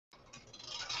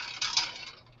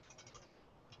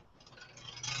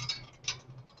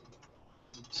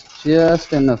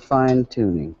just in the fine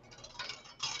tuning.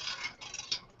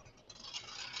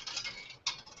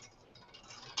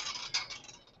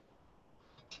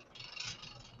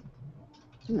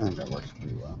 I think that works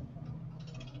pretty well.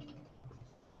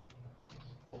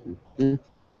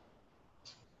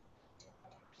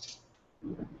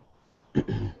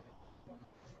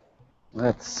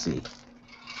 Let's see.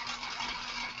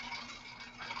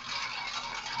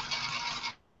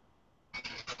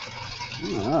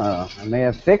 Oh, I may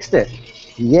have fixed it.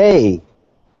 Yay.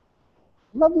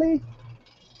 Lovely.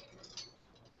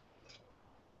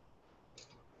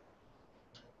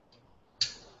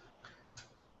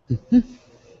 Let's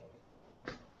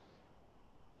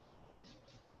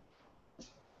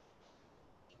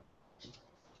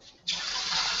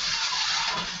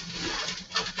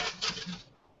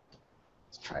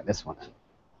try this one.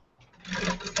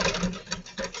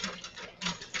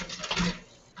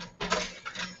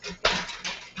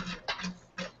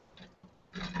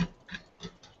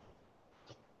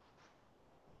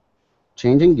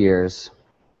 Changing gears.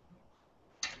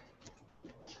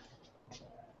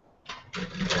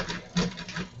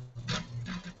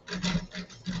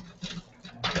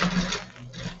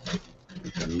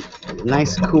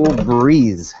 Nice cool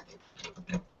breeze.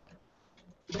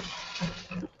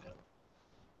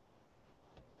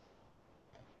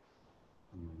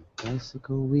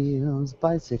 Bicycle wheels,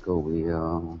 bicycle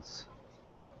wheels.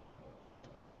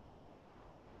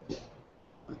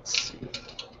 Let's see.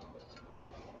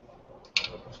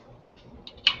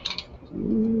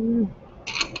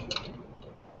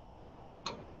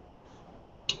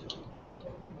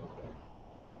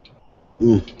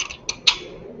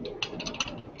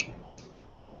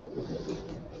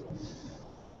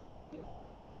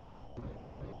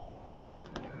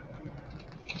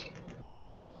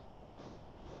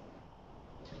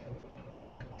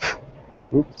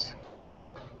 Oops.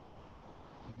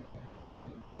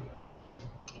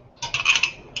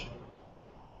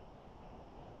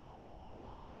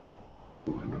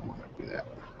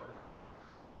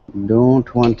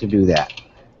 Don't want to do that.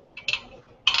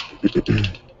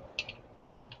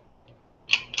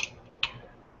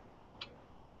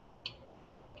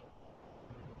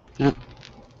 Yep.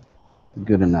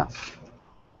 Good enough.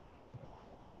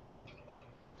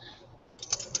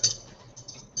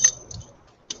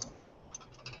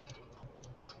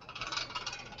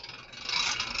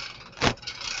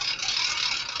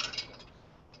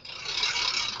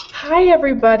 Hi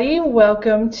everybody,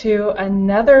 welcome to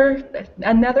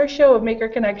another show of Maker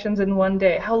Connections in one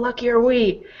day. How lucky are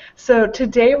we? So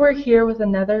today we're here with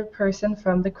another person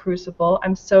from the Crucible.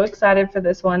 I'm so excited for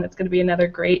this one. It's going to be another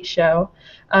great show.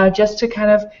 Just to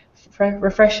kind of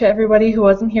refresh everybody who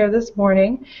wasn't here this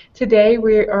morning, today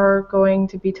we are going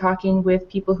to be talking with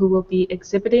people who will be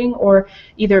exhibiting or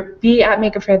either be at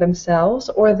Maker Faire themselves,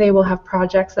 or they will have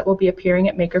projects that will be appearing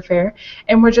at Maker Faire,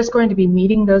 and we're just going to be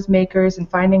meeting those makers and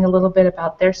finding a little bit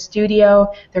about their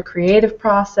studio, their creative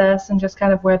process, and just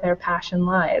kind of where their passion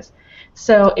lies.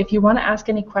 So if you want to ask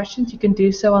any questions, you can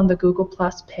do so on the Google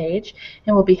Plus page,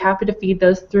 and we'll be happy to feed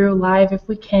those through live if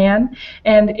we can.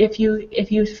 And if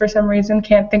you for some reason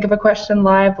can't think of a question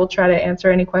live, we'll try to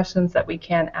answer any questions that we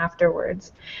can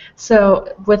afterwards.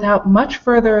 So without much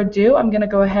further ado, I'm going to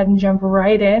go ahead and jump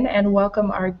right in and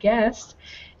welcome our guest.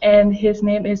 And his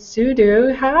name is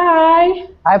Sudhu. Hi.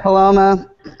 Hi,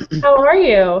 Paloma. How are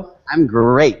you? I'm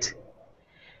great.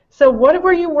 So what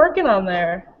were you working on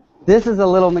there? This is a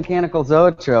little mechanical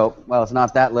zoetrope. Well, it's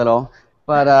not that little,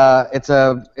 but it's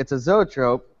a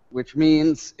zoetrope, which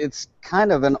means it's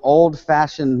kind of an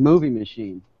old-fashioned movie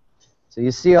machine. So you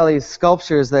see all these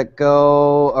sculptures that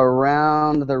go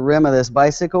around the rim of this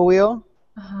bicycle wheel?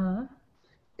 Uh-huh.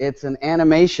 It's an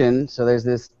animation, so there's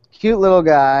this cute little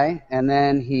guy, and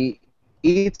then he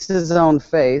eats his own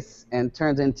face and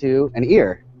turns into an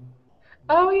ear.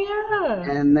 Oh, yeah.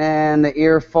 And then the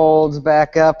ear folds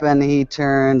back up, and he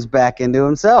turns back into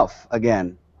himself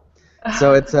again.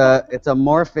 So it's a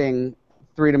morphing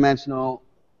three-dimensional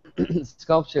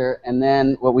sculpture. And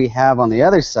then what we have on the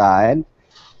other side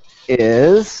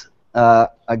is a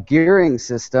gearing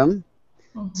system.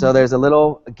 Mm-hmm. So there's a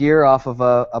little gear off of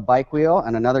a bike wheel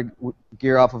and another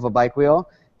gear off of a bike wheel,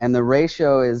 and the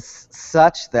ratio is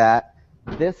such that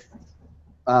this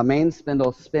main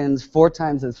spindle spins 4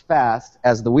 times as fast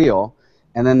as the wheel,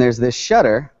 and then there's this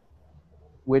shutter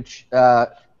which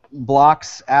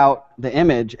blocks out the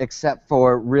image, except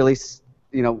for really,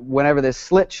 whenever this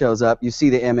slit shows up, you see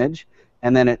the image,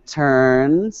 and then it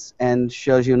turns and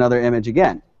shows you another image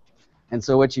again. And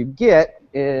so what you get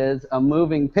is a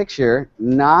moving picture,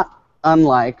 not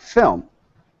unlike film.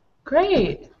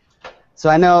 Great. So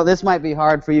I know this might be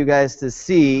hard for you guys to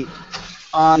see,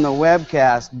 on the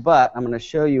webcast, but I'm going to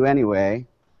show you anyway.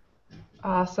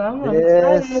 Awesome. I'm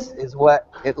This excited. is what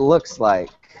it looks like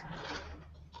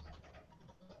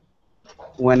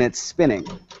when it's spinning.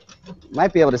 You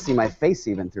might be able to see my face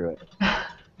even through it.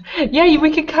 Yeah,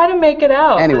 we could kind of make it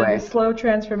out, Anyway. the slow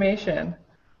transformation.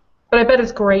 But I bet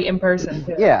it's great in person,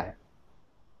 too. Yeah.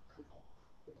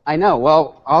 I know.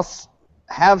 Well, I'll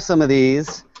have some of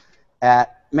these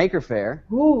at Maker Faire,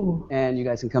 Ooh. and you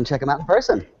guys can come check them out in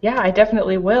person. Yeah, I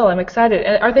definitely will. I'm excited.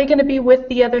 And are they going to be with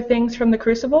the other things from the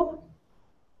Crucible?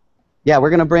 Yeah,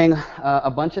 we're going to bring a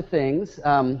bunch of things.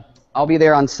 I'll be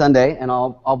there on Sunday, and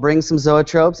I'll bring some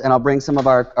zoetropes, and I'll bring some of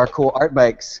our cool art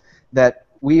bikes that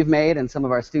we've made and some of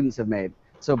our students have made.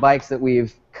 So bikes that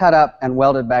we've cut up and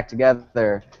welded back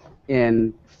together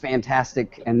in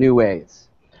fantastic and new ways.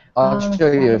 I'll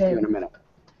show you a few in a minute.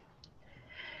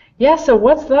 Yeah, so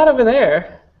what's that over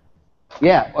there?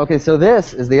 Yeah, okay, so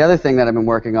this is the other thing that I've been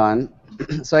working on.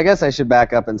 So I guess I should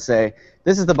back up and say,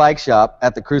 this is the bike shop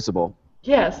at the Crucible.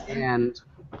 Yes. And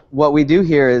what we do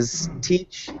here is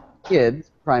teach kids,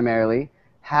 primarily,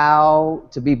 how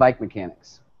to be bike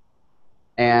mechanics.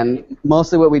 And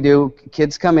mostly what we do,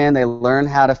 kids come in, they learn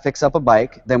how to fix up a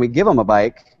bike, then we give them a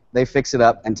bike, they fix it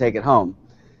up and take it home,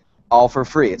 all for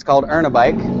free. It's called Earn a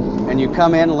Bike, and you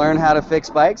come in, learn how to fix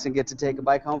bikes, and get to take a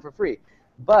bike home for free.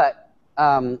 But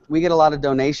we get a lot of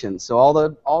donations, so all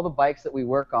the bikes that we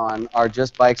work on are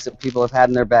just bikes that people have had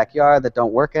in their backyard that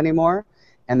don't work anymore,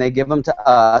 and they give them to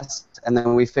us, and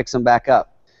then we fix them back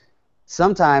up.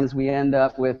 Sometimes we end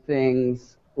up with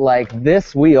things like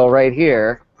this wheel right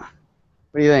here.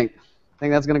 What do you think?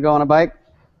 Think that's going to go on a bike?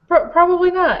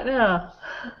 Probably not, no.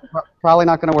 Probably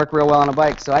not going to work real well on a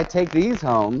bike. So I take these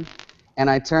home, and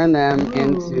I turn them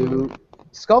into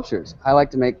sculptures. I like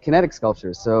to make kinetic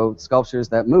sculptures, so sculptures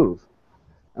that move.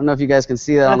 I don't know if you guys can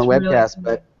see that on the webcast, really,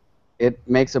 but it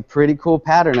makes a pretty cool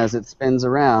pattern as it spins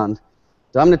around.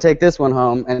 So I'm going to take this one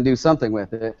home and do something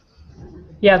with it.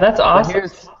 Yeah, that's awesome.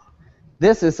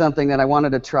 This is something that I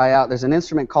wanted to try out. There's an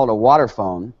instrument called a water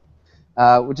phone,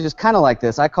 which is kind of like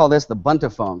this. I call this the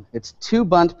buntaphone. It's two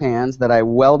bunt pans that I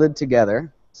welded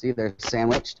together. See, they're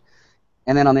sandwiched.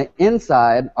 And then on the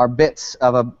inside are bits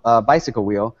of a bicycle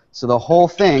wheel, so the whole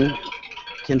thing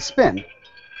can spin.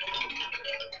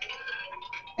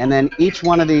 And then each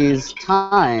one of these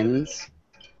tines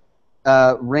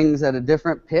rings at a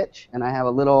different pitch, and I have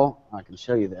a little, I can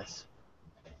show you this.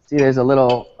 See, there's a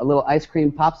little ice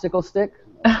cream popsicle stick,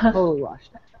 totally washed.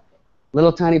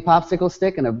 Little tiny popsicle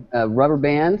stick and a rubber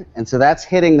band, and so that's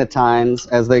hitting the tines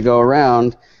as they go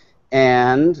around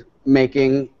and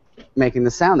making the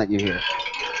sound that you hear.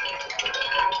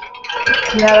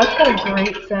 Yeah, that's got a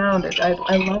great sound.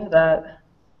 I love that.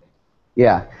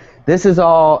 Yeah, this is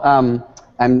all.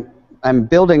 I'm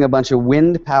building a bunch of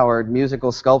wind-powered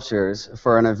musical sculptures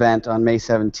for an event on May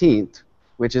 17th,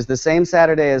 which is the same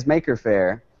Saturday as Maker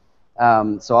Faire.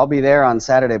 So I'll be there on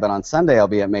Saturday, but on Sunday I'll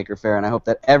be at Maker Faire, and I hope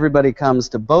that everybody comes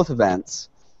to both events.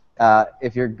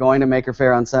 If you're going to Maker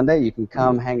Faire on Sunday, you can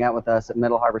come hang out with us at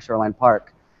Middle Harbor Shoreline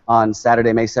Park on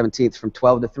Saturday, May 17th from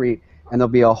 12 to 3, and there'll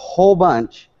be a whole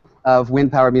bunch of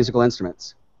wind-powered musical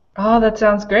instruments. Oh, that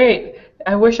sounds great.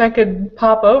 I wish I could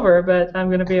pop over, but I'm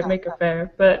going to be at Maker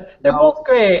Faire. But they're both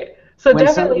great. So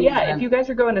definitely, yeah, if you guys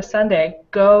are going to Sunday,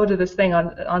 go to this thing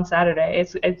on Saturday.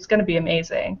 It's going to be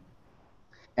amazing.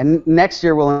 And next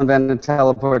year we'll invent a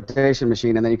teleportation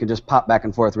machine, and then you can just pop back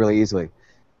and forth really easily.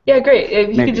 Yeah, great.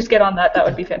 If you could just get on that, that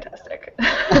would be fantastic.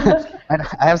 I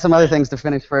have some other things to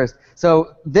finish first.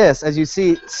 So this, as you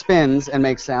see, spins and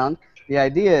makes sound. The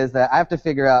idea is that I have to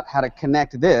figure out how to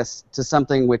connect this to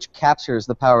something which captures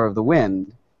the power of the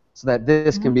wind so that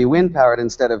this can be wind-powered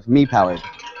instead of me-powered.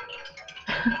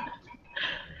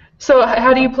 So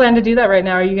how do you plan to do that right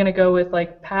now? Are you going to go with,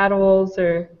 like, paddles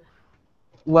or...?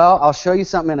 Well, I'll show you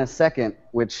something in a second,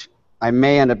 which I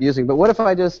may end up using. But what if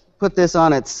I just put this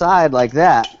on its side like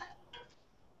that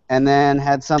and then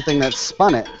had something that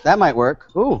spun it? That might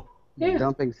work. Ooh, yeah.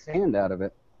 Dumping sand out of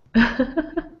it.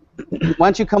 Why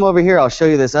don't you come over here? I'll show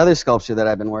you this other sculpture that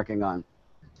I've been working on.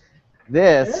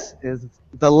 This is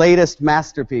the latest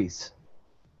masterpiece,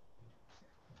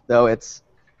 though it's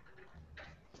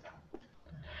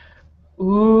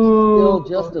still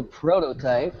just a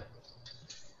prototype.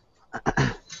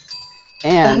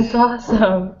 And that's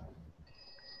awesome.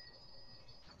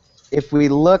 If we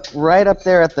look right up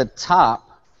there at the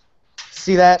top,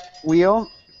 see that wheel?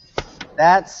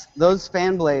 Those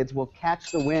fan blades will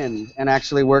catch the wind and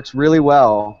actually works really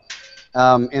well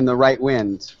in the right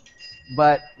wind.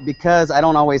 But because I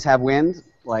don't always have wind,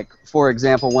 like for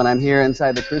example when I'm here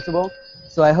inside the Crucible,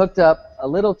 so I hooked up a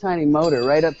little tiny motor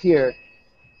right up here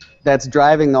that's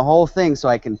driving the whole thing so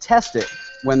I can test it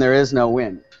when there is no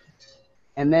wind.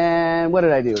 And then what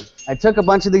did I do? I took a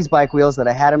bunch of these bike wheels that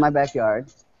I had in my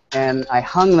backyard, and I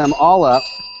hung them all up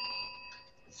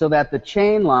so that the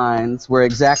chain lines were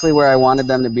exactly where I wanted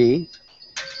them to be.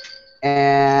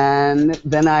 And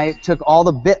then I took all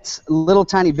the bits, little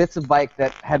tiny bits of bike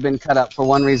that had been cut up for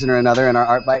one reason or another in our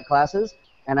art bike classes,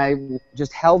 and I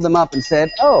just held them up and said,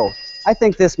 oh, I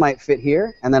think this might fit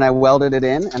here. And then I welded it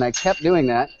in, and I kept doing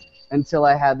that until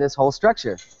I had this whole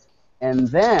structure. And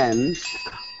then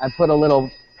I put a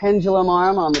little pendulum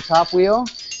arm on the top wheel,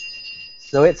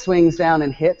 so it swings down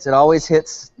and hits. It always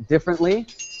hits differently.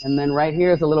 And then right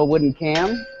here is a little wooden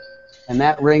cam, and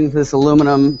that rings this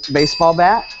aluminum baseball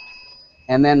bat.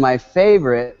 And then my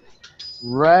favorite,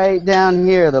 right down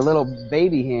here, the little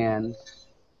baby hand,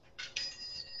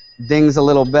 dings a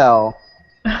little bell.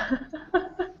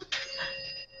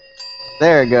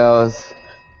 There it goes.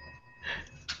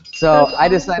 So I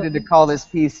decided to call this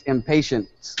piece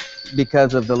Impatience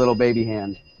because of the little baby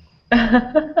hand.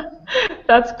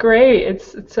 That's great.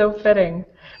 It's so fitting.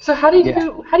 So how do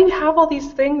you have all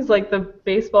these things like the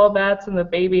baseball bats and the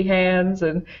baby hands,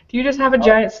 and do you just have a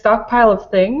giant stockpile of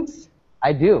things?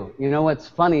 I do. You know what's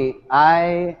funny?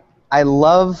 I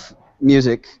love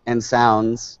music and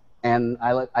sounds, and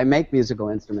I make musical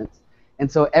instruments.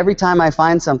 And so every time I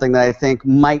find something that I think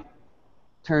might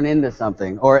turn into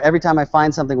something, or every time I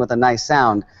find something with a nice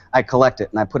sound, I collect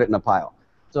it and I put it in a pile.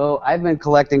 So I've been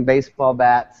collecting baseball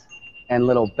bats and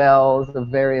little bells of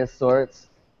various sorts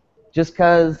just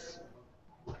because,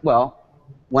 well,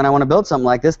 when I want to build something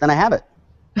like this, then I have it.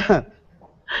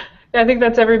 Yeah, I think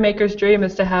that's every maker's dream,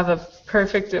 is to have a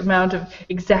perfect amount of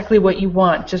exactly what you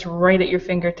want just right at your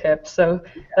fingertips. So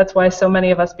that's why so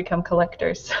many of us become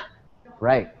collectors.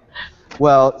 Right.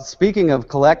 Well, speaking of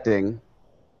collecting,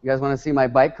 you guys want to see my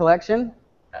bike collection?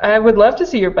 I would love to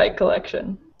see your bike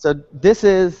collection. So this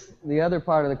is the other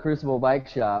part of the Crucible bike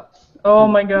shop. Oh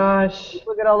my gosh.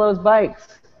 Look at all those bikes.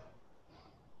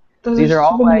 These are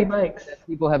all so many bikes that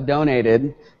people have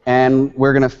donated, and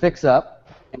we're going to fix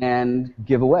up and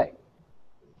give away.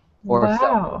 Or wow.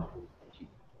 sell.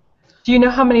 Do you know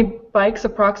how many bikes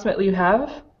approximately you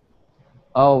have?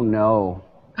 Oh no.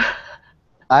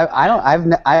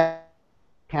 I've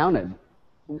counted.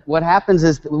 What happens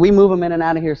is we move them in and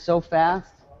out of here so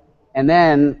fast, and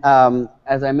then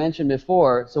as I mentioned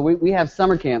before, so we have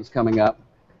summer camps coming up,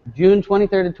 June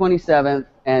 23rd to 27th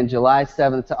and July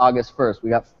 7th to August 1st. We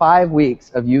got 5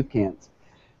 weeks of youth camps.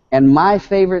 And my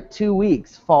favorite 2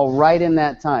 weeks fall right in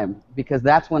that time, because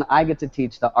that's when I get to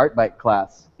teach the art bike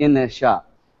class in this shop.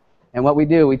 And what we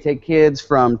do, we take kids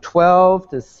from 12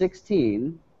 to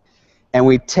 16, and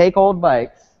we take old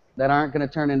bikes that aren't going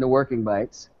to turn into working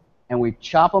bikes, and we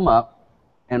chop them up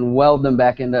and weld them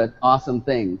back into awesome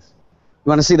things. You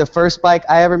want to see the first bike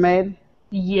I ever made?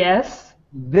 Yes.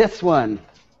 This one.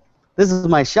 This is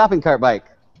my shopping cart bike.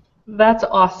 That's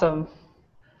awesome.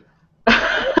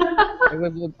 It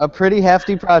was a pretty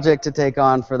hefty project to take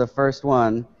on for the first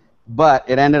one, but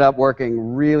it ended up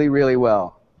working really, really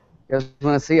well. You guys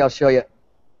want to see? I'll show you.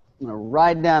 I'm going to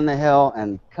ride down the hill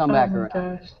and come back around.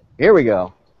 Gosh. Here we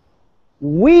go.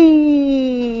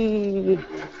 Whee!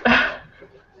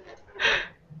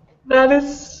 That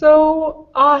is so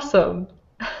awesome.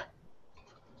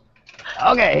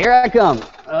 Okay, here I come.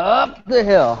 Up the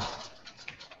hill.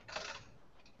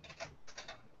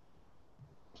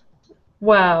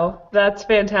 Wow, that's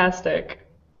fantastic.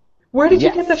 Where did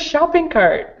you get the shopping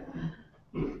cart?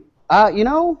 You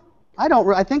know,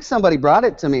 I think somebody brought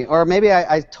it to me, or maybe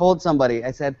I told somebody. I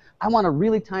said, I want a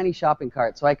really tiny shopping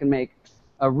cart so I can make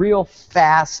a real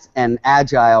fast and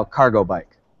agile cargo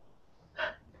bike.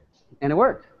 And it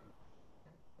worked.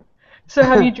 So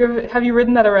have you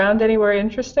ridden that around anywhere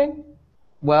interesting?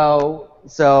 Well,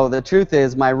 so the truth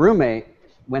is, my roommate,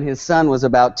 when his son was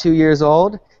about 2 years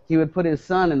old, he would put his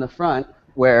son in the front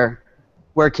where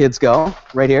kids go,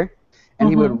 right here, and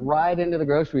he would ride into the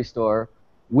grocery store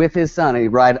with his son. And he'd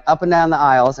ride up and down the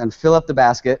aisles and fill up the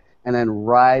basket and then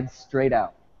ride straight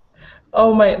out.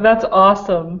 Oh my, that's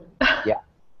awesome. Yeah.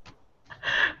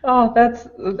 Oh, that's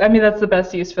the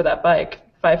best use for that bike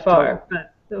by far.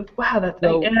 But wow, that's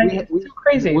it's so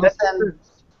crazy.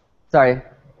 Sorry.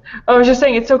 I was just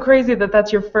saying, it's so crazy that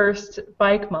that's your first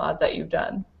bike mod that you've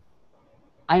done.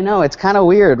 I know, it's kind of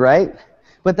weird, right?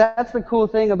 But that's the cool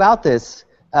thing about this,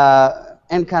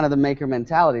 and kind of the maker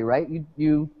mentality, right?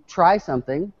 You try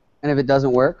something, and if it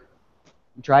doesn't work,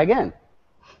 you try again,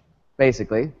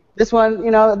 basically. This one,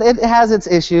 you know, it has its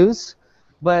issues,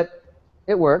 but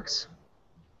it works.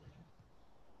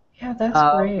 Yeah,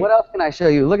 that's great. What else can I show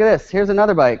you? Look at this. Here's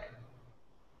another bike.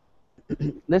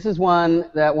 This is one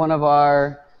that one of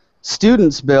our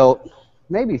students built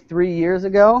maybe 3 years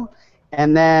ago,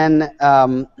 and then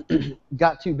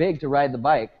got too big to ride the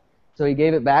bike, so he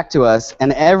gave it back to us.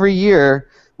 And every year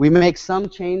we make some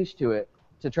change to it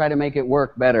to try to make it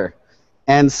work better.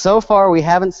 And so far we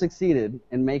haven't succeeded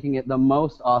in making it the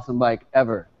most awesome bike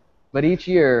ever. But each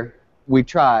year we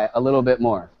try a little bit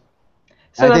more.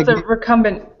 So that's a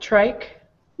recumbent trike?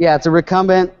 Yeah, it's a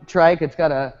recumbent trike. It's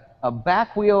got a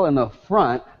back wheel in the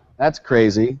front. That's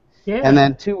crazy. Yeah. And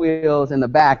then 2 wheels in the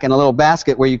back and a little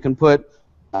basket where you can put,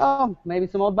 oh, maybe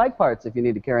some old bike parts if you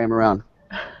need to carry them around.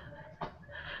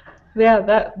 Yeah,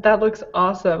 that looks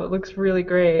awesome. It looks really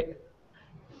great.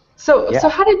 So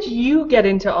how did you get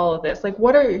into all of this? Like,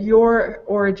 what are your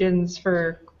origins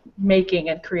for making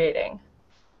and creating?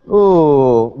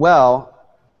 Ooh, well,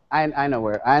 I know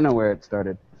where it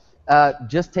started.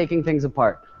 Just taking things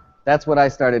apart. That's what I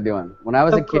started doing. When I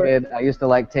was a kid, I used to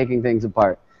like taking things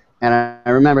apart. And I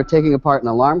remember taking apart an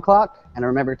alarm clock, and I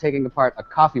remember taking apart a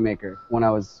coffee maker when I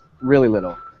was really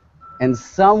little. And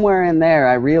somewhere in there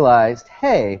I realized,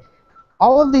 hey,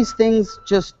 all of these things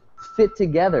just fit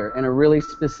together in a really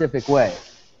specific way.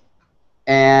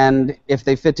 And if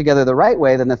they fit together the right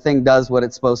way, then the thing does what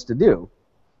it's supposed to do.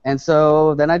 And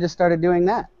so then I just started doing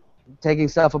that, taking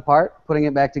stuff apart, putting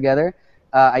it back together.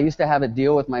 I used to have a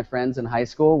deal with my friends in high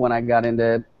school when I got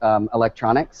into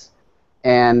electronics.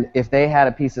 And if they had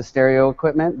a piece of stereo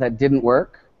equipment that didn't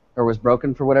work or was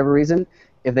broken for whatever reason,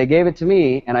 if they gave it to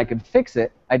me and I could fix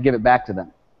it, I'd give it back to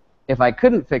them. If I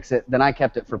couldn't fix it, then I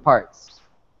kept it for parts.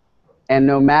 And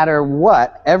no matter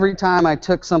what, every time I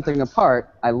took something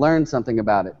apart, I learned something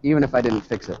about it, even if I didn't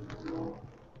fix it.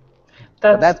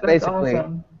 That's basically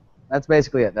awesome. That's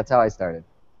basically it. That's how I started.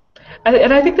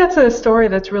 And I think that's a story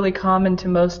that's really common to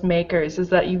most makers, is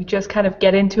that you just kind of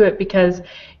get into it because,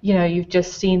 you know, you've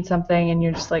just seen something and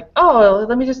you're just like, oh,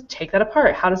 let me just take that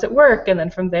apart. How does it work? And then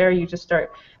from there you just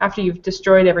start, after you've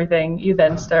destroyed everything, you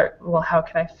then start, well, how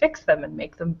can I fix them and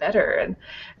make them better? And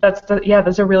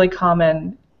that's a really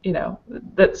common, you know,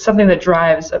 that's something that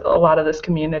drives a lot of this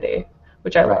community,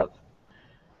 which I love.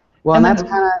 Well, and that's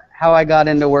kind of how I got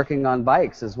into working on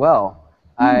bikes as well.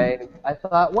 I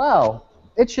thought, well,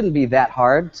 it shouldn't be that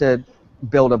hard to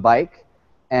build a bike.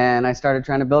 And I started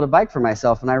trying to build a bike for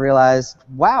myself, and I realized,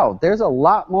 wow, there's a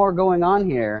lot more going on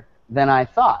here than I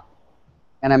thought.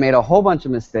 And I made a whole bunch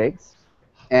of mistakes,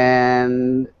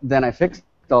 and then I fixed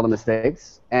all the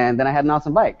mistakes, and then I had an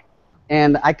awesome bike.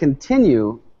 And I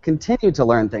continue to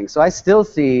learn things. So I still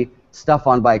see stuff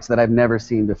on bikes that I've never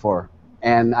seen before,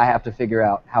 and I have to figure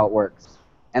out how it works.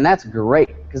 And that's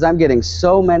great, because I'm getting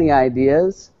so many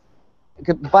ideas.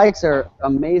 Bikes are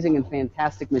amazing and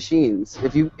fantastic machines.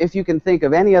 If you can think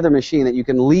of any other machine that you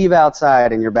can leave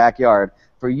outside in your backyard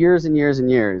for years and years and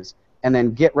years, and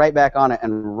then get right back on it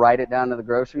and ride it down to the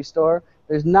grocery store,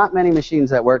 there's not many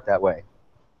machines that work that way.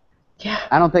 Yeah.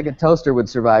 I don't think a toaster would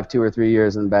survive 2 or 3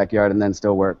 years in the backyard and then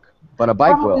still work, but a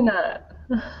bike will. Probably not.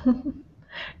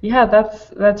 Yeah,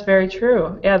 that's very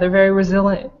true. Yeah, they're very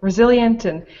resilient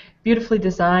and beautifully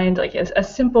designed, like a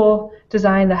simple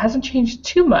design that hasn't changed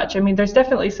too much. I mean, there's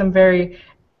definitely some very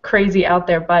crazy out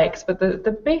there bikes, but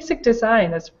the basic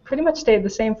design has pretty much stayed the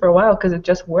same for a while because it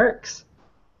just works.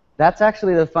 That's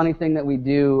actually the funny thing that we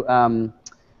do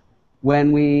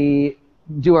when we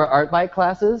do our art bike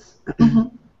classes.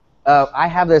 I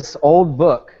have this old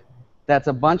book that's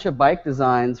a bunch of bike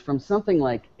designs from something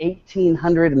like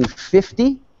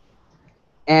 1850,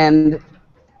 and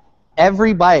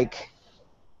every bike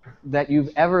that you've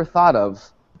ever thought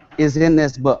of is in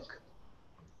this book.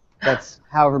 That's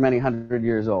however many 100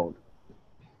 years old.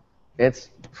 It's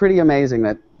pretty amazing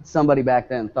that somebody back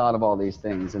then thought of all these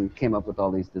things and came up with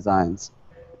all these designs.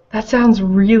 That sounds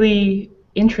really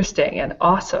interesting and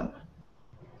awesome.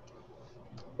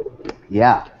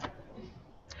 Yeah.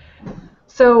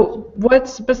 So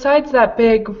what's, besides that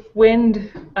big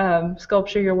wind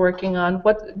sculpture you're working on,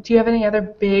 do you have any other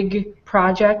big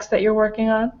projects that you're working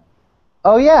on?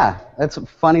 Oh yeah, that's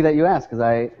funny that you asked,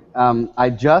 because I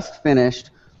just finished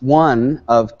one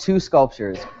of 2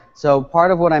 sculptures. So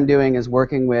part of what I'm doing is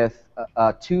working with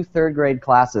 2 third-grade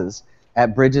classes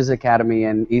at Bridges Academy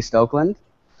in East Oakland,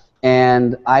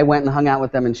 and I went and hung out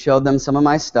with them and showed them some of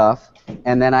my stuff,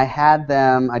 and then I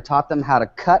taught them how to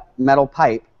cut metal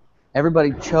pipe.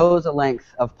 Everybody chose a length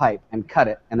of pipe and cut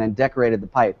it, and then decorated the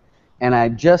pipe. And I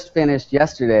just finished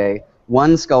yesterday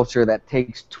one sculpture that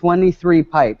takes 23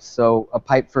 pipes, so a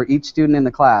pipe for each student in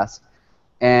the class,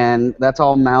 and that's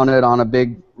all mounted on a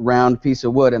big round piece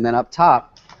of wood. And then up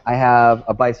top I have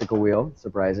a bicycle wheel,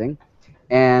 surprising,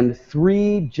 and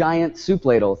 3 giant soup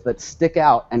ladles that stick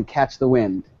out and catch the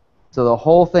wind. So the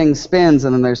whole thing spins,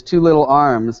 and then there's two little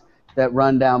arms that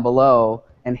run down below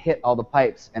and hit all the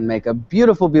pipes and make a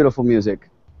beautiful, beautiful music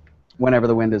whenever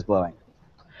the wind is blowing.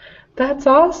 That's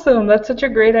awesome. That's such a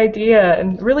great idea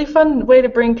and really fun way to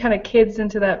bring kind of kids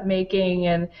into that making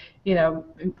and,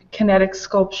 kinetic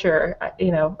sculpture,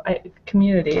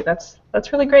 community. That's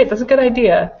really great. That's a good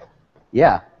idea.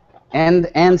 Yeah,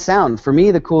 and sound. For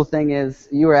me, the cool thing is,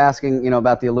 you were asking,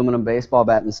 about the aluminum baseball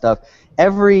bat and stuff.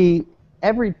 Every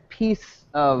piece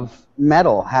of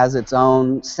metal has its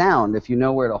own sound if you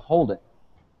know where to hold it.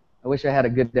 I wish I had a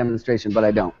good demonstration, but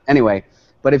I don't. Anyway,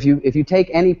 but if you take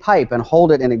any pipe and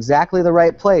hold it in exactly the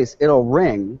right place, it'll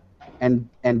ring and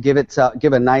give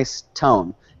a nice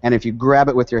tone. And if you grab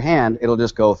it with your hand, it'll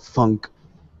just go thunk.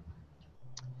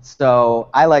 So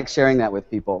I like sharing that with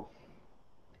people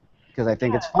because I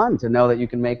think it's fun to know that you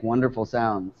can make wonderful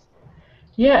sounds.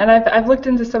 Yeah, and I've looked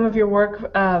into some of your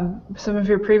work, some of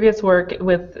your previous work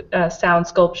with sound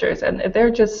sculptures, and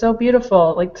they're just so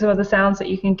beautiful. Like some of the sounds that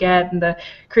you can get and the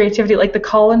creativity, like the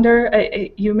colander.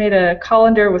 You made a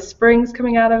colander with springs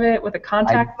coming out of it with a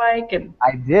contact mic, and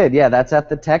I did. Yeah, that's at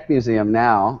the Tech Museum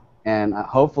now, and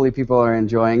hopefully people are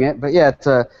enjoying it. But yeah, it's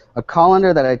a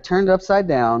colander that I turned upside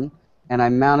down, and I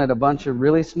mounted a bunch of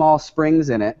really small springs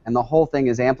in it, and the whole thing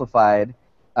is amplified.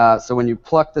 So when you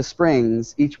pluck the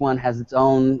springs, each one has its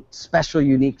own special,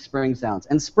 unique spring sounds.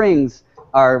 And springs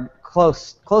are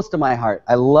close to my heart.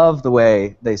 I love the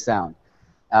way they sound.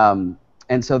 And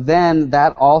so then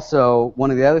that also,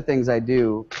 one of the other things I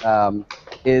do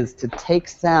is to take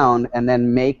sound and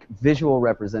then make visual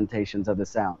representations of the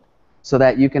sound so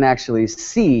that you can actually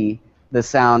see the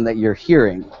sound that you're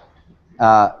hearing.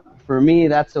 For me,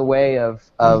 that's a way of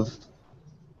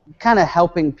kind of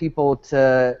helping people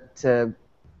to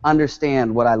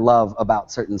understand what I love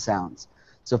about certain sounds.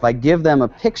 So if I give them a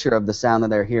picture of the sound that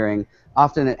they're hearing,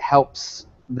 often it helps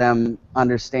them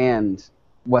understand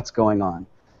what's going on.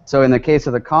 So in the case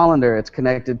of the colander, it's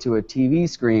connected to a TV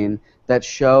screen that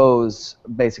shows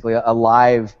basically a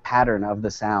live pattern of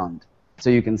the sound. So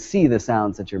you can see the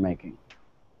sounds that you're making.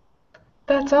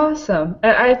 That's awesome.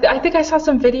 I think I saw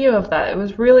some video of that. It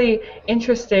was really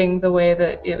interesting the way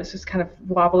that it was just kind of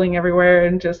wobbling everywhere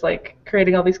and just like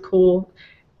creating all these cool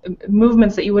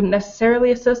movements that you wouldn't necessarily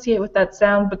associate with that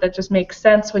sound, but that just makes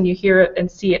sense when you hear it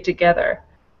and see it together.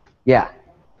 Yeah,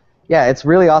 it's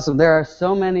really awesome. There are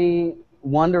so many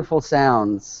wonderful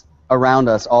sounds around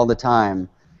us all the time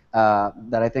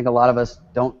that I think a lot of us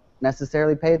don't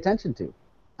necessarily pay attention to.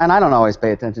 And I don't always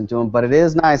pay attention to them, but it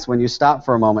is nice when you stop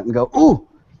for a moment and go, ooh,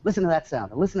 listen to that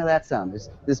sound, listen to that sound.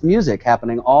 There's this music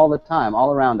happening all the time,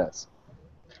 all around us.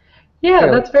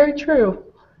 Yeah, that's very true.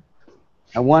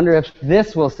 I wonder if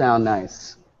this will sound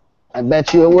nice. I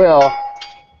bet you it will.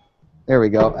 There we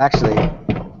go. Actually,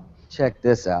 check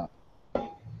this out.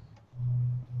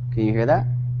 Can you hear that?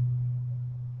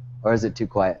 Or is it too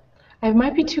quiet? It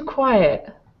might be too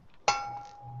quiet.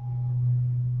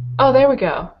 Oh, there we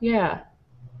go. Yeah.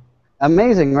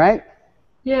 Amazing, right?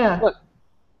 Yeah. Look,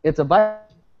 it's a bike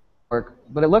fork,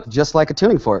 but it looks just like a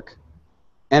tuning fork.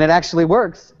 And it actually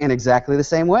works in exactly the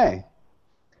same way.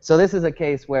 So this is a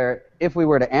case where if we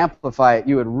were to amplify it,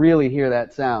 you would really hear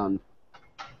that sound.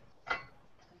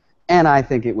 And I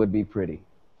think it would be pretty.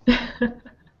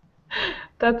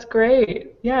 That's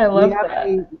great. Yeah, I love that. Do you have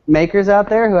any makers out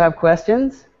there who have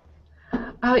questions?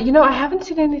 I haven't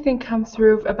seen anything come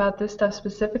through about this stuff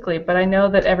specifically, but I know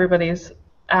that everybody's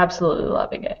absolutely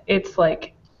loving it. It's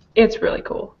really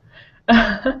cool.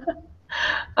 Yeah,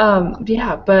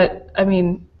 but I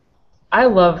mean, I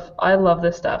love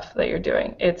this stuff that you're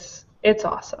doing. It's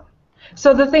awesome.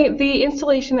 So the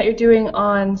installation that you're doing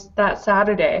on that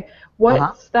Saturday,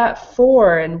 what's that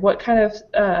for, and what kind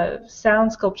of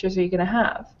sound sculptures are you going to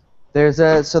have? There's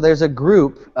a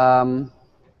group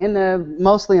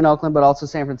mostly in Oakland, but also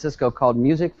San Francisco, called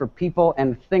Music for People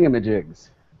and Thingamajigs.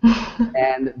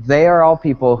 And they are all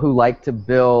people who like to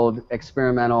build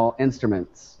experimental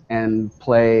instruments and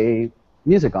play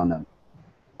music on them.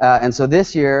 And so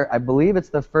this year, I believe it's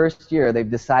the first year, they've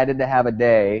decided to have a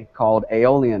day called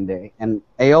Aeolian Day. And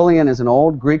Aeolian is an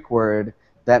old Greek word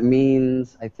that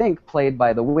means, I think, played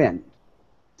by the wind.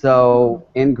 So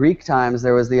in Greek times,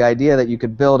 there was the idea that you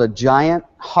could build a giant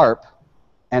harp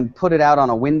and put it out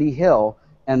on a windy hill,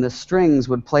 and the strings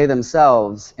would play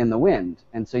themselves in the wind.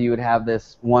 And so you would have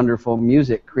this wonderful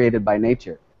music created by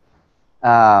nature.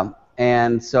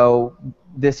 And so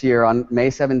this year, on May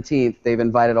 17th, they've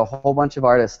invited a whole bunch of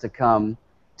artists to come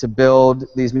to build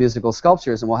these musical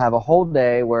sculptures, and we'll have a whole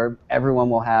day where everyone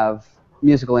will have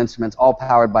musical instruments all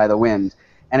powered by the wind.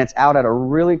 And it's out at a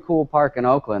really cool park in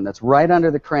Oakland that's right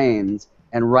under the cranes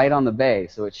and right on the bay,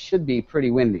 so it should be pretty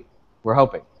windy. We're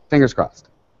hoping. Fingers crossed.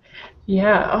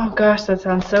 Yeah. Oh gosh, that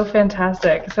sounds so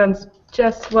fantastic. It sounds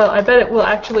just, well, I bet it will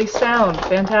actually sound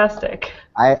fantastic.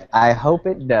 I hope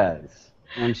it does.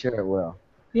 I'm sure it will.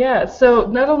 Yeah, so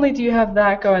not only do you have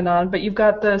that going on, but you've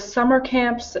got the summer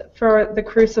camps for the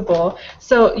Crucible.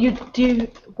 So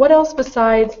what else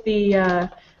besides the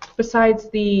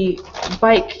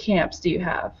bike camps do you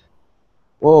have?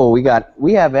 Whoa,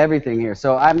 we have everything here.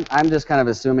 So I'm just kind of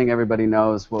assuming everybody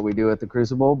knows what we do at the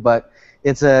Crucible, but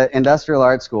it's a industrial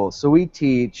art school. So we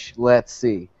teach, let's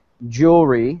see,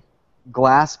 jewelry,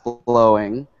 glass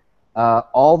blowing,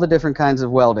 all the different kinds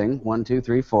of welding, 1, 2,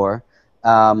 3, 4.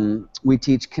 We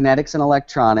teach kinetics and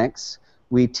electronics.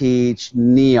 We teach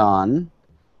neon,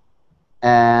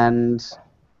 and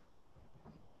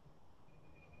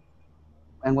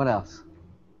what else?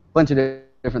 Bunch of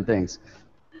different things.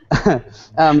 Yeah,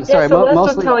 Sorry, Celeste was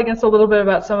mostly. telling us a little bit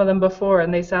about some of them before,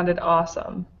 and they sounded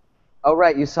awesome. Oh,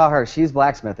 right, you saw her. She's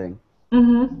blacksmithing.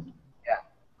 Mm-hmm. Yeah.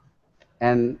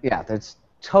 And yeah, that's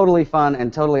totally fun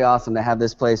and totally awesome to have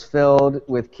this place filled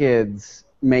with kids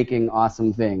making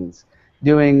awesome things,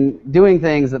 doing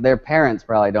things that their parents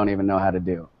probably don't even know how to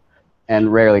do,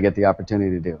 and rarely get the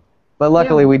opportunity to do. But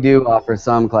luckily, Yeah. we do offer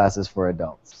some classes for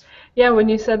adults. Yeah, when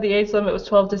you said the age limit was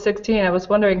 12 to 16, I was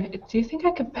wondering, do you think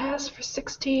I could pass for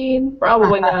 16?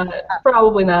 Probably not.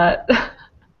 Probably not.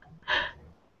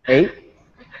 8?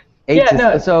 8 Yeah, to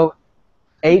no, so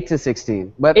 8 to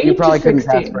 16, but you 8 to probably couldn't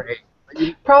pass 16. for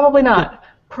 8. Probably not.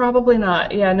 Probably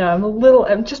not. Yeah, no,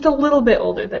 I'm just a little bit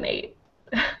older than 8.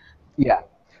 Yeah,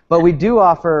 but we do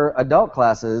offer adult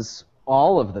classes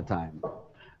all of the time,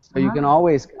 so you can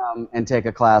always come and take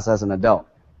a class as an adult.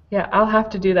 Yeah, I'll have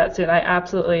to do that soon.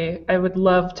 I would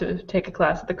love to take a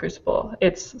class at the Crucible.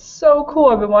 It's so cool.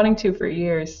 I've been wanting to for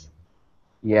years.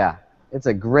 Yeah, it's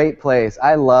a great place.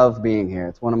 I love being here.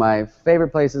 It's one of my favorite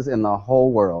places in the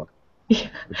whole world, Yeah,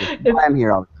 which is it's, why I'm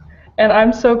here all the time. and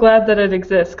I'm so glad that it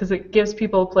exists because it gives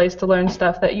people a place to learn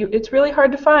stuff that it's really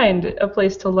hard to find a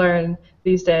place to learn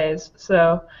these days.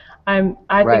 So I think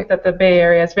Right. that the Bay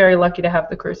Area is very lucky to have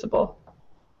the Crucible.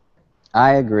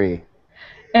 I agree.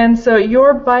 And so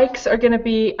your bikes are going to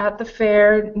be at the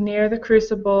fair near the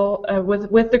Crucible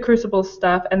with the Crucible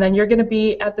stuff, and then you're going to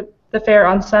be at the fair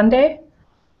on Sunday?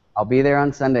 I'll be there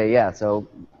on Sunday, yeah. So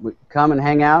come and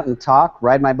hang out and talk,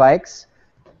 ride my bikes.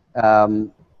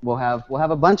 We'll have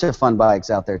a bunch of fun bikes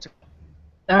out there too.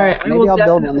 All right, I Maybe will I'll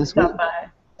build one definitely this week. stop by.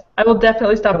 I will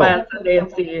definitely stop by Cool. on Sunday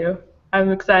and see you.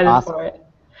 I'm excited Awesome. for it.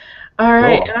 All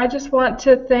right, Cool. and I just want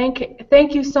to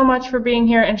thank you so much for being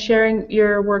here and sharing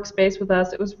your workspace with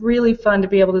us. It was really fun to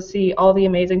be able to see all the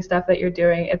amazing stuff that you're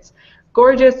doing. It's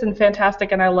gorgeous and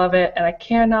fantastic, and I love it, and I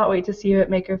cannot wait to see you at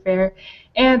Maker Faire.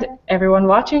 And everyone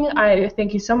watching, I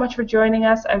thank you so much for joining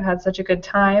us. I've had such a good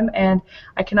time, and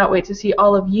I cannot wait to see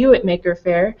all of you at Maker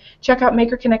Faire. Check out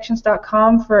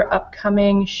makerconnections.com for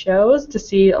upcoming shows to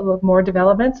see a little more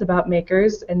developments about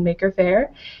makers and Maker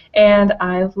Faire. And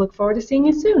I look forward to seeing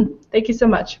you soon. Thank you so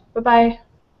much. Bye-bye.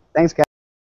 Thanks, guys.